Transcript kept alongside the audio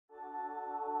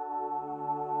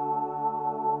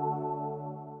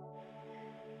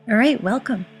All right,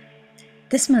 welcome.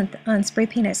 This month on Spray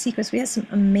Paint at Secrets, we have some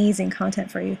amazing content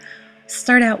for you.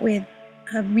 Start out with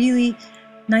a really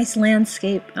nice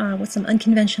landscape with some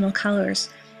unconventional colors.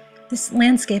 This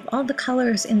landscape, all the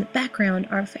colors in the background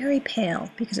are very pale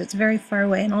because it's very far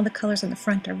away, and all the colors in the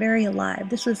front are very alive.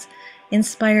 This was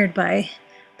inspired by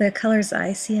the colors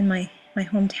I see in my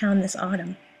hometown this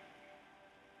autumn.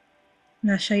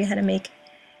 And I'll show you how to make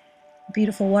a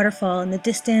beautiful waterfall in the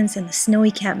distance and the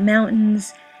snowy capped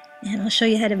mountains. And I'll show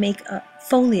you how to make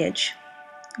foliage,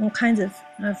 all kinds of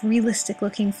realistic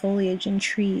looking foliage in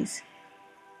trees.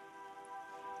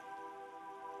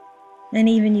 And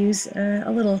even use a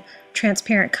little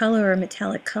transparent color or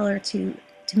metallic color to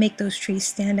make those trees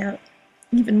stand out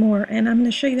even more. And I'm going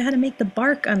to show you how to make the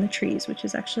bark on the trees, which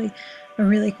is actually a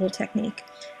really cool technique.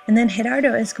 And then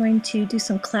Gerardo is going to do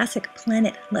some classic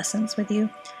planet lessons with you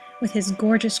with his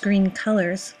gorgeous green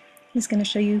colors. He's going to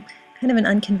show you kind of an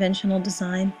unconventional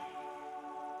design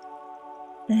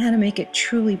and how to make it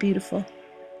truly beautiful.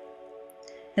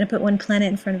 How to put one planet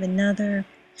in front of another,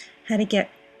 how to get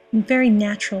very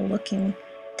natural looking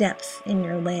depth in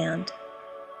your land.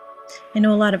 I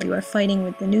know a lot of you are fighting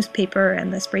with the newspaper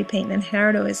and the spray paint, and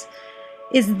Gerardo is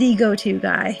the go-to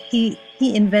guy. He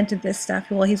invented this stuff.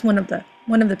 Well, he's one of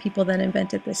the people that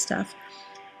invented this stuff.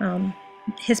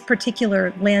 His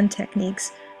particular land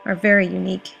techniques are very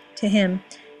unique to him,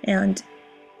 and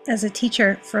as a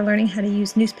teacher for learning how to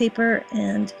use newspaper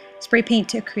and spray paint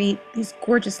to create these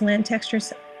gorgeous land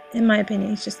textures, in my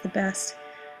opinion, he's just the best.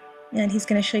 And he's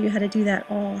going to show you how to do that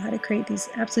all, how to create these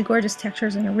absolutely gorgeous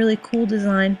textures and a really cool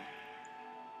design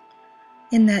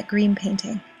in that green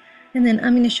painting. And then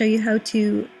I'm going to show you how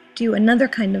to do another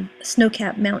kind of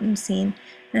snow-capped mountain scene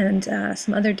and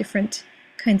some other different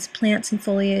kinds of plants and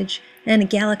foliage and a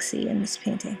galaxy in this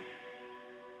painting.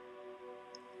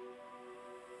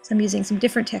 So I'm using some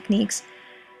different techniques.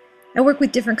 I work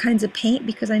with different kinds of paint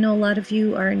because I know a lot of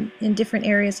you are in different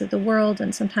areas of the world,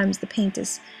 and sometimes the paint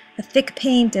is a thick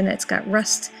paint and it's got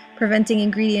rust preventing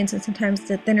ingredients, and sometimes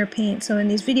the thinner paint. So in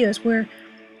these videos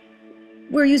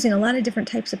we're using a lot of different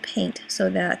types of paint so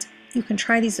that you can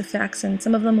try these effects, and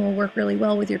some of them will work really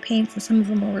well with your paints and some of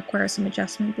them will require some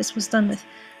adjustment. This was done with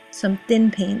some thin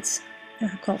paints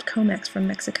called Comex from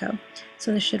Mexico.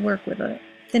 So this should work with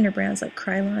thinner brands like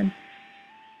Krylon,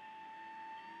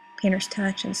 Painter's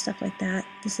Touch, and stuff like that.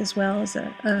 This as well is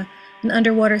an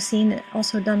underwater scene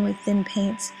also done with thin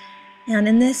paints. And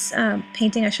in this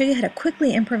painting I show you how to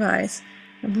quickly improvise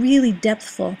a really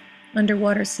depthful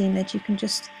underwater scene that you can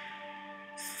just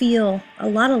feel a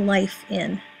lot of life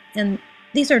in. And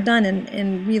these are done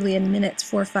in minutes,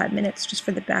 4 or 5 minutes, just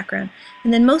for the background.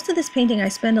 And then most of this painting I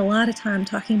spend a lot of time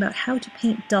talking about how to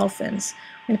paint dolphins.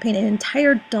 I'm going to paint an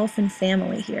entire dolphin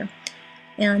family here.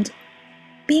 And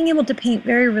being able to paint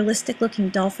very realistic looking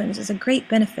dolphins is a great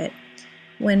benefit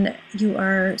when you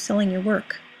are selling your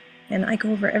work. And I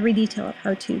go over every detail of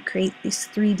how to create these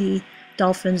 3D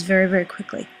dolphins very, very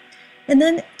quickly. And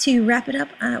then to wrap it up,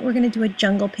 we're going to do a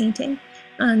jungle painting.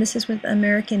 This is with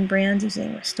American brands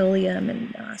using Rust-Oleum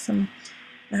and some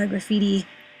graffiti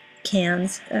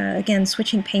cans. Again,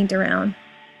 switching paint around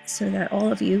so that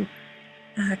all of you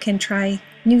can try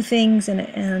new things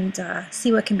and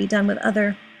see what can be done with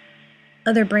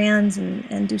other brands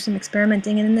and do some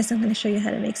experimenting. And in this I'm going to show you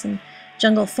how to make some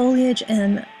jungle foliage,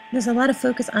 and there's a lot of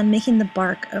focus on making the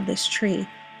bark of this tree.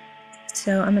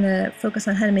 So I'm going to focus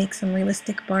on how to make some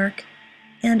realistic bark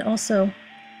and also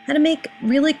how to make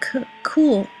really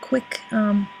cool, quick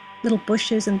little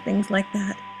bushes and things like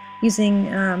that using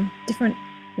different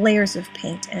layers of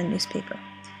paint and newspaper.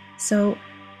 So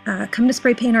come to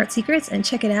Spray Paint Art Secrets and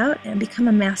check it out and become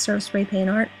a master of spray paint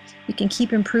art. You can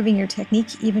keep improving your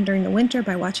technique even during the winter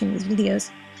by watching these videos.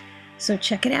 So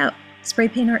check it out,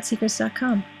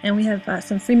 spraypaintartsecrets.com. And we have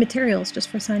some free materials just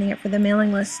for signing up for the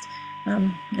mailing list.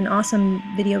 An awesome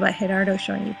video by Gerardo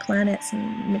showing you planets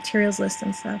and materials lists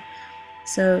and stuff.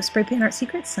 So Spray Paint Art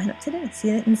Secrets, sign up today. See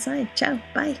you inside. Ciao.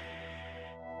 Bye.